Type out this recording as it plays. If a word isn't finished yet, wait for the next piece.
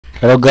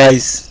Hello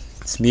guys,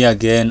 it's me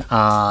again,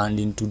 and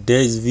in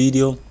today's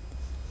video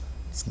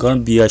it's gonna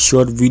be a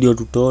short video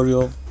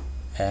tutorial,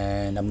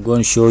 and I'm going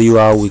to show you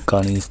how we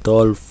can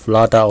install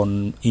Flutter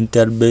on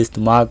Intel based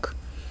Mac.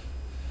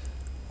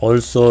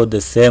 Also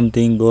the same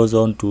thing goes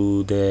on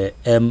to the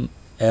ARM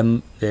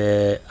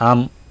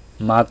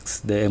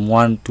Macs, the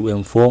M1 to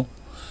M4.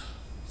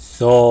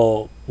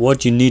 So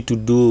what you need to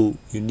do,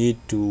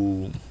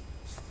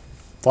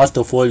 first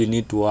of all you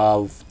need to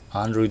have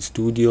Android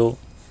Studio,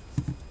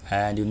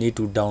 and you need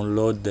to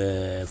download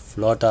the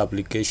Flutter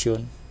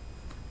application.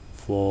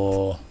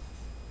 You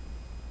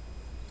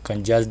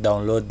can just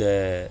download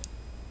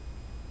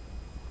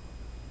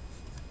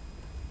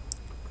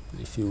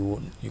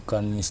you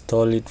can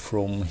install it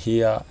from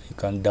here. You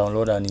can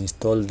download and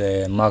install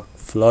the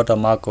Flutter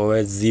Mac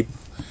OS zip.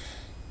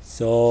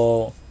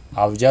 So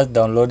I've just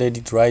downloaded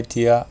it right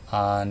here,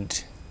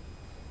 and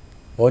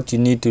what you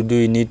need to do,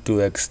 you need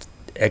to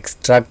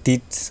extract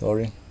it,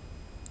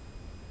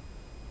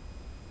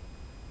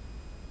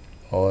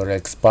 or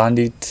expand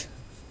it.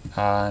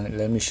 And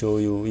let me show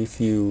you. If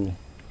you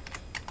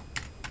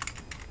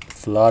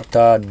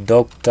Flutter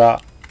Doctor,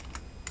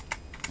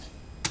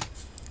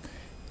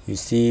 you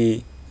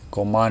see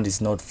command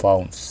is not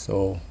found,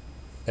 so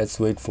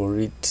let's wait for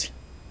it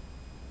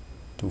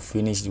to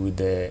finish with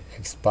the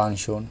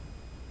expansion.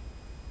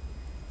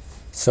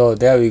 So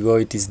there we go,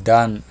 it is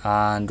done.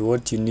 And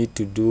what you need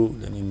to do,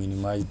 let me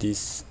minimize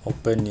this,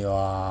 open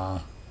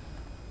your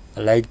I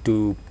like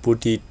to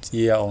put it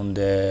here on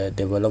the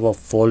developer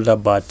folder,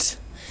 but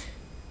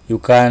you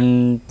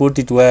can put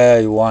it where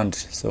you want.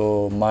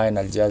 So mine,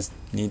 I'll just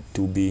need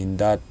to be in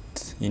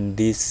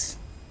this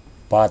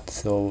part,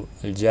 so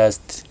I'll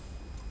just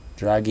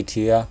drag it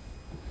here.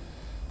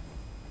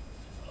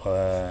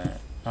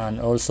 And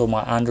also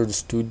my Android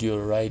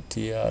Studio right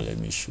here, let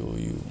me show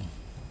you.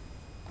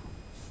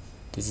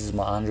 This is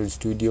my Android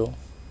Studio.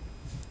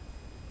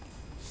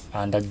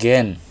 And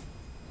again,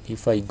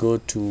 if I go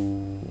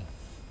to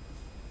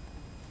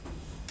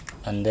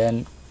and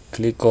then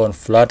click on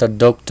Flutter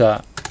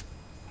Doctor,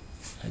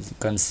 as you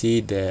can see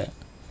there.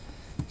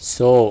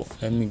 So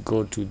let me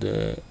go to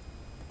you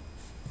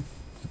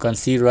can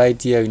see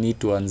right here, you need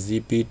to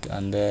unzip it,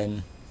 and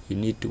then you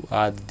need to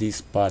add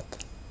this part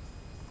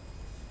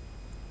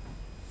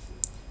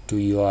to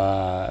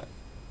your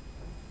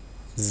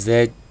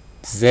zsh.env.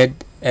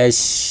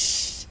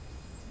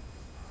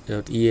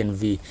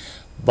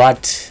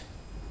 But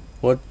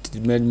what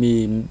made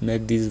me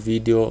make this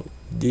video,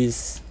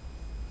 this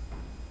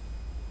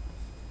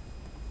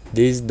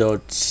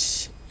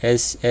 .shnv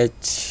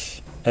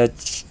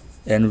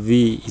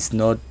is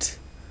not,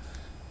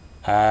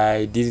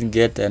 I didn't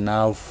get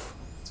enough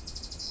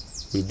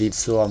with it,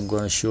 so I'm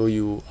going to show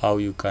you how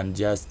you can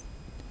just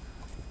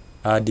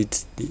add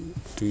it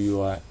to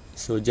your.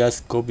 So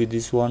just copy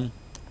this one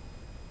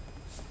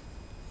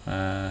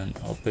and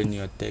open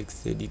your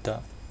text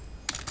editor,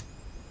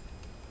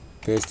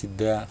 paste it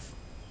there.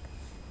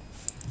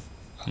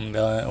 And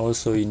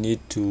also you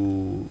need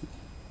to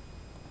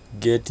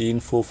get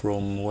info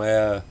from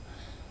where,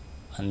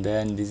 and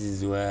then this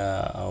is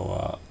where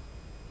our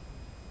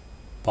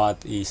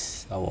path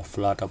is, our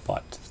Flutter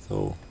path.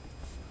 So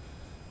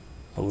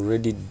I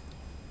already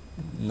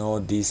know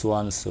this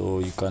one, so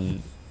you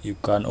can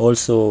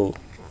also,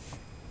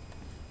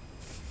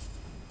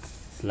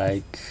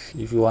 like,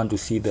 if you want to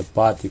see the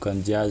path, you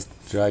can just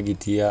drag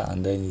it here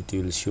and then it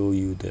will show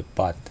you the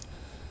path.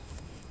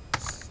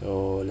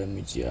 So let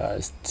me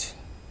just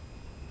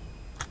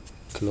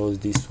close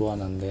this one,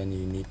 and then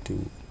you need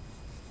to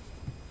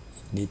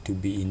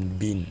be in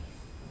bin.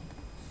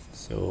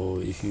 So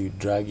if you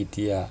drag it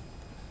here,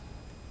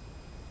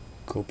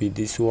 copy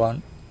this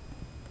one,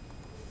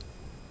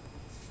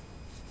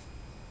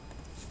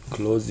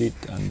 close it,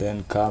 and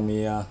then come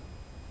here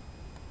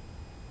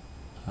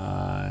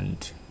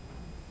and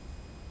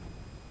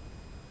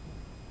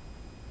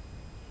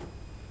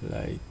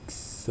like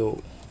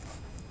so,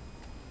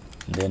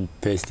 and then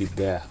paste it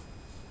there.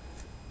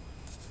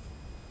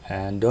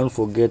 And don't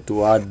forget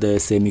to add the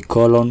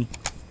semicolon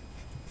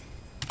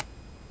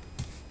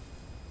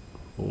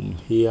from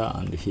here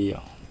and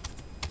here.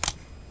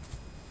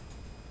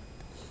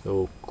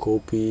 So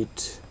copy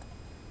it.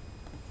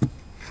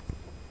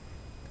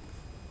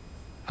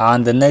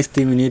 And the next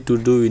thing we need to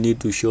do, we need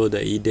to show the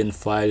hidden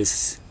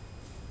files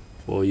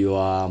for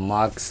your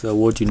Mac. So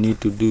what you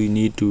need to do, you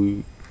need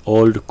to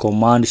hold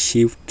Command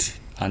Shift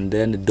and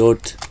then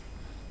dot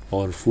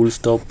or full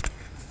stop,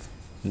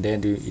 and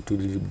then it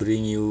will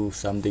bring you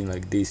something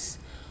like this.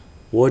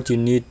 What you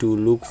need to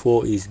look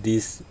for is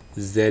this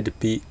Z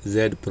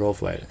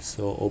profile.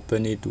 So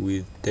open it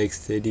with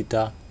text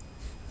editor,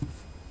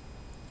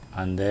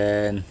 and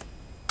then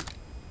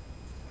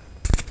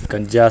you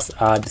can just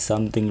add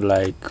something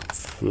like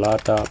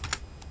Flutter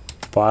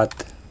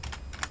path,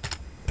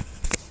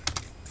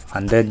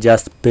 and then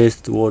just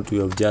paste what we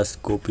have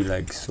just copied,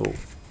 like so,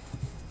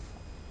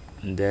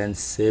 and then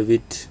save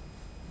it,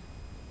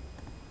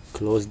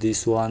 close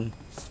this one.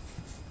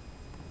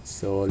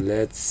 So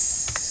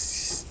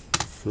let's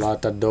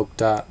Flutter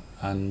Doctor,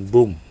 and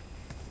boom,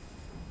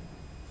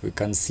 we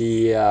can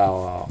see here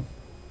our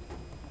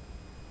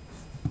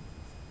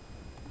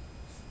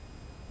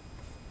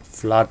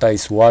Flutter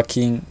is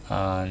working,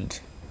 and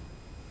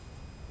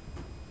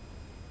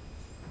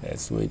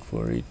let's wait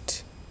for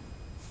it.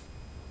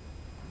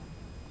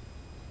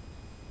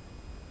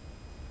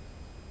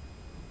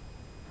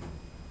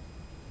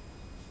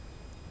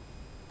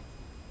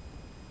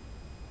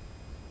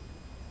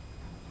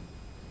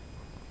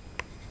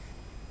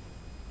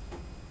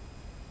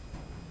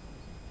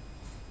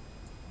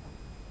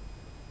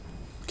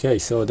 Okay,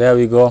 so there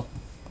we go.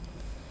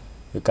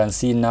 You can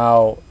see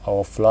now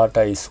our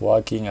Flutter is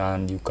working,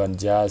 and you can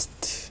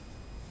just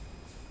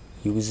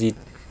use it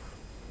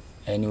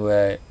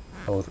anywhere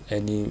or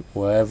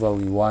wherever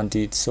we want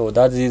it. So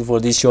that's it for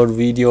this short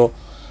video,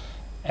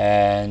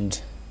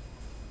 and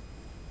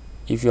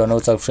if you are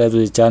not subscribed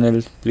to the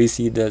channel, please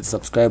hit the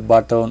subscribe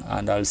button,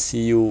 and I'll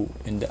see you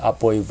in the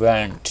Apple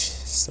event.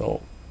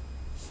 So